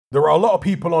There are a lot of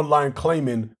people online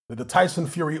claiming that the Tyson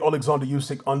Fury Oleksandr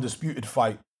Usyk undisputed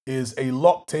fight is a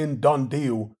locked-in done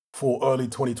deal for early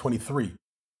 2023.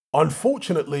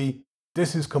 Unfortunately,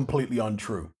 this is completely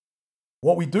untrue.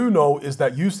 What we do know is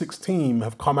that Usyk's team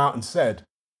have come out and said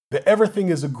that everything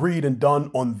is agreed and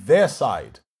done on their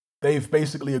side. They've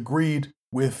basically agreed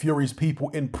with Fury's people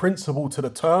in principle to the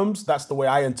terms. That's the way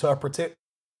I interpret it.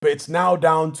 But it's now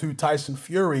down to Tyson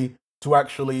Fury to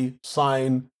actually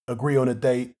sign, agree on a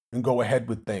date, and go ahead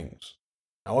with things.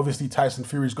 Now, obviously, Tyson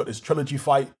Fury's got this trilogy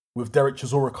fight with Derek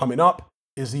Chisora coming up.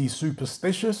 Is he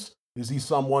superstitious? Is he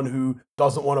someone who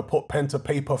doesn't want to put pen to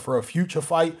paper for a future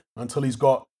fight until he's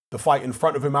got the fight in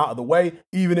front of him out of the way,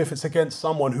 even if it's against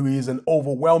someone who is an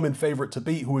overwhelming favorite to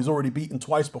beat, who has already beaten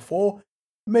twice before?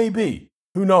 Maybe.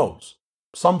 Who knows?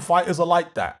 Some fighters are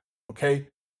like that, okay?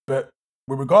 But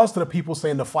with regards to the people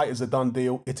saying the fight is a done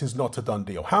deal, it is not a done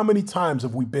deal. How many times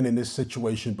have we been in this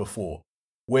situation before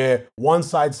where one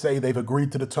side say they've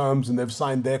agreed to the terms and they've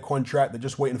signed their contract, they're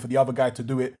just waiting for the other guy to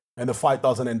do it, and the fight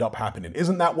doesn't end up happening?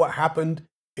 Isn't that what happened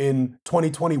in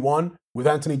 2021 with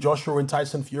Anthony Joshua and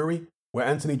Tyson Fury, where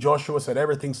Anthony Joshua said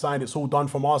everything's signed, it's all done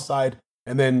from our side,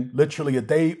 and then literally a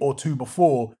day or two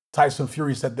before, Tyson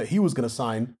Fury said that he was going to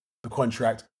sign the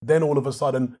contract. Then all of a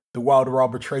sudden, the Wilder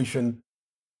arbitration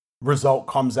result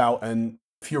comes out and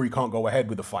Fury can't go ahead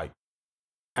with the fight.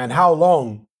 And how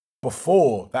long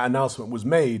before that announcement was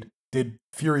made did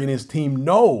Fury and his team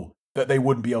know that they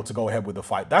wouldn't be able to go ahead with the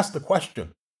fight? That's the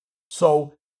question.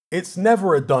 So it's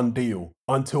never a done deal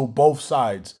until both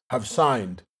sides have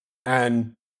signed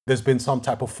and there's been some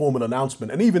type of formal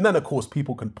announcement. And even then, of course,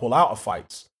 people can pull out of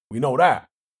fights. We know that.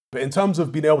 But in terms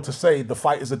of being able to say the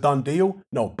fight is a done deal,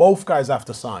 no, both guys have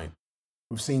to sign.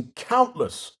 We've seen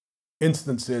countless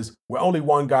instances where only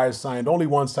one guy has signed, only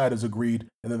one side has agreed,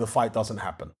 and then the fight doesn't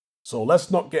happen. So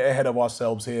let's not get ahead of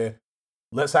ourselves here.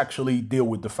 Let's actually deal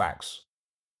with the facts.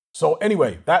 So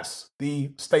anyway, that's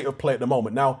the state of play at the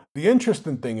moment. Now, the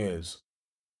interesting thing is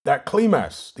that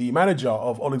Klimas, the manager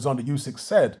of Oleksandr Usyk,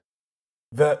 said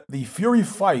that the Fury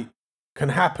fight can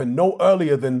happen no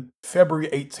earlier than February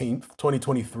 18th,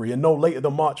 2023, and no later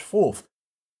than March 4th.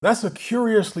 That's a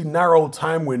curiously narrow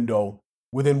time window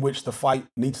within which the fight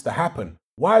needs to happen.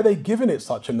 Why are they giving it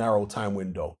such a narrow time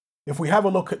window? If we have a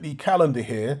look at the calendar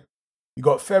here, you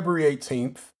got February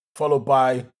 18th, followed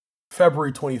by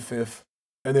February 25th,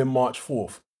 and then March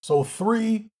 4th. So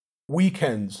 3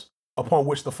 weekends upon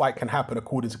which the fight can happen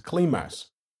according to Klimas.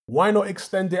 Why not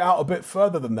extend it out a bit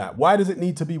further than that? Why does it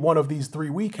need to be one of these 3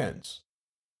 weekends?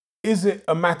 Is it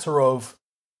a matter of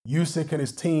Usyk and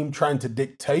his team trying to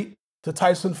dictate to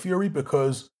Tyson Fury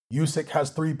because Usyk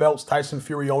has 3 belts, Tyson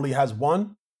Fury only has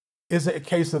 1? Is it a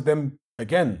case of them,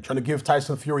 again, trying to give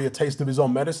Tyson Fury a taste of his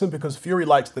own medicine because Fury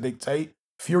likes to dictate,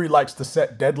 Fury likes to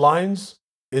set deadlines?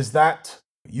 Is that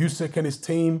Usyk and his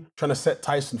team trying to set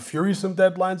Tyson Fury some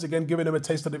deadlines, again, giving him a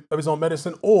taste of his own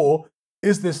medicine? Or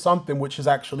is this something which has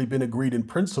actually been agreed in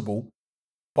principle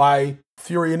by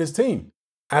Fury and his team?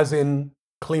 As in,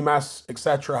 Klimas,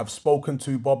 etc., have spoken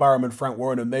to Bob Arum and Frank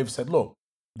Warren, and they've said, look,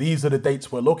 these are the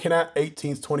dates we're looking at,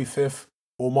 18th, 25th,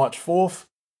 or March 4th,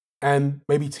 and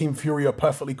maybe Team Fury are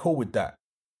perfectly cool with that.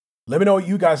 Let me know what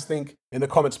you guys think in the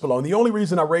comments below. And the only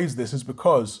reason I raise this is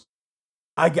because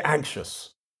I get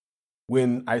anxious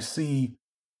when I see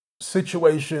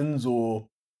situations or,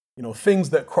 things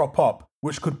that crop up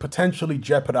which could potentially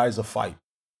jeopardize a fight.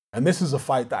 And this is a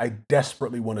fight that I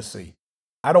desperately want to see.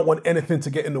 I don't want anything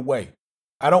to get in the way.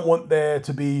 I don't want there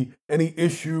to be any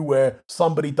issue where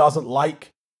somebody doesn't like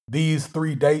these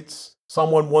 3 dates.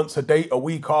 Someone wants a date a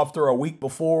week after, a week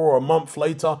before, or a month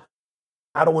later.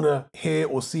 I don't want to hear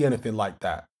or see anything like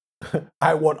that.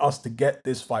 I want us to get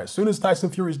this fight. As soon as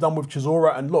Tyson Fury is done with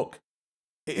Chisora, and look,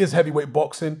 it is heavyweight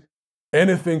boxing.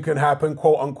 Anything can happen,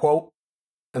 quote unquote.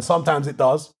 And sometimes it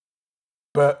does.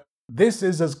 But this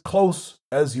is as close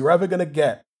as you're ever going to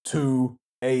get to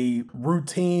a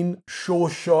routine, sure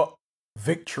shot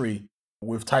victory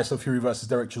with Tyson Fury versus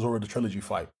Derek Chisora, the trilogy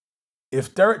fight.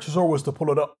 If Derek Chisora was to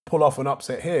pull off an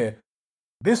upset here,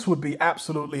 this would be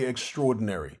absolutely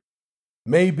extraordinary.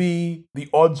 Maybe the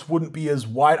odds wouldn't be as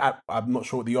wide. I'm not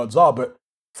sure what the odds are, but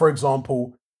for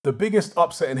example, the biggest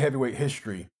upset in heavyweight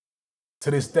history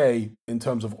to this day in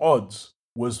terms of odds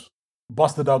was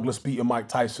Buster Douglas beating Mike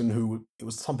Tyson, who it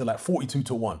was something like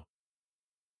 42-1.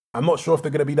 I'm not sure if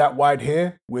they're going to be that wide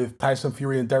here with Tyson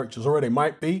Fury and Derek Chisora. They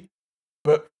might be.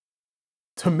 But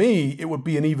to me, it would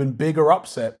be an even bigger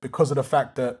upset because of the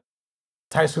fact that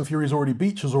Tyson Fury's already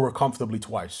beat Chisora comfortably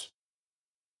twice.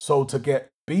 So to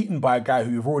get beaten by a guy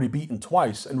who you've already beaten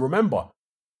twice, and remember,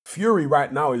 Fury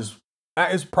right now is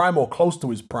at his prime or close to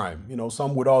his prime.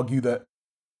 Some would argue that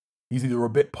he's either a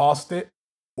bit past it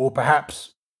or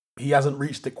perhaps he hasn't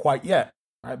reached it quite yet,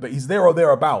 right? But he's there or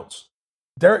thereabouts.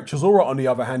 Derek Chisora, on the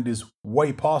other hand, is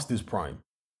way past his prime.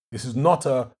 This is not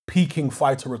a peaking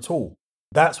fighter at all.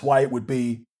 That's why it would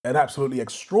be an absolutely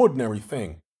extraordinary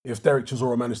thing if Derek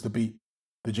Chisora managed to beat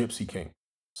the Gypsy King.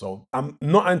 So I'm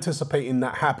not anticipating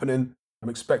that happening. I'm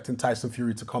expecting Tyson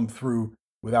Fury to come through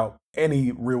without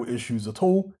any real issues at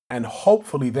all, and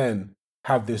hopefully then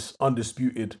have this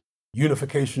undisputed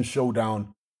unification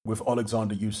showdown with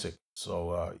Oleksandr Usyk.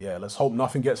 So yeah, let's hope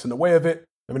nothing gets in the way of it.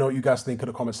 Let me know what you guys think in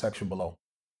the comment section below.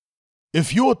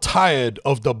 If you're tired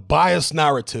of the biased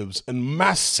narratives and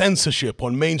mass censorship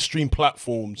on mainstream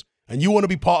platforms, and you want to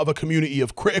be part of a community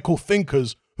of critical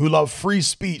thinkers who love free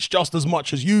speech just as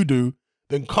much as you do,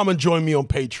 then come and join me on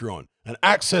Patreon and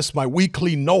access my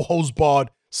weekly no-holds-barred,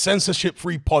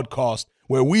 censorship-free podcast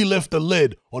where we lift the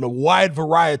lid on a wide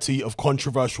variety of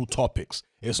controversial topics.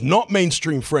 It's not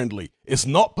mainstream friendly, it's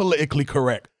not politically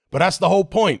correct, but that's the whole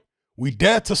point. We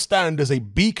dare to stand as a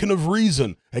beacon of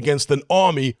reason against an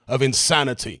army of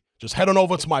insanity. Just head on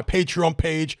over to my Patreon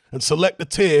page and select the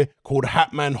tier called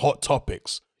Hatman Hot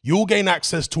Topics. You'll gain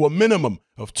access to a minimum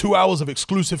of 2 hours of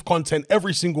exclusive content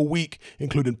every single week,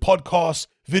 including podcasts,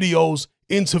 videos,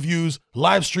 interviews,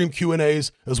 live stream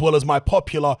Q&As, as well as my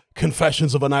popular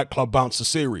Confessions of a Nightclub Bouncer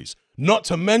series. Not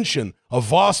to mention a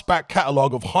vast back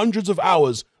catalog of hundreds of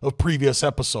hours of previous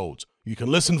episodes. You can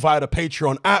listen via the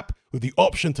Patreon app with the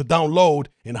option to download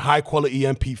in high-quality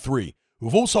MP3.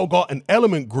 We've also got an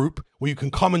Element group where you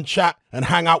can come and chat and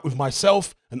hang out with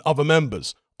myself and other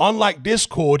members. Unlike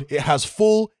Discord, it has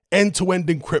full end-to-end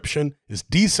encryption, it's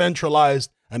decentralized,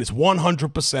 and it's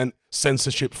 100%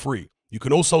 censorship-free. You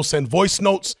can also send voice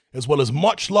notes as well as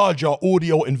much larger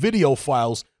audio and video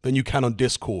files than you can on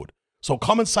Discord. So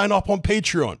come and sign up on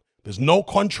Patreon. There's no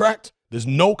contract, there's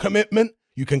no commitment,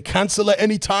 you can cancel at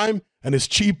any time, and it's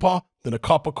cheaper than a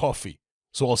cup of coffee.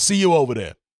 So I'll see you over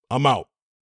there. I'm out.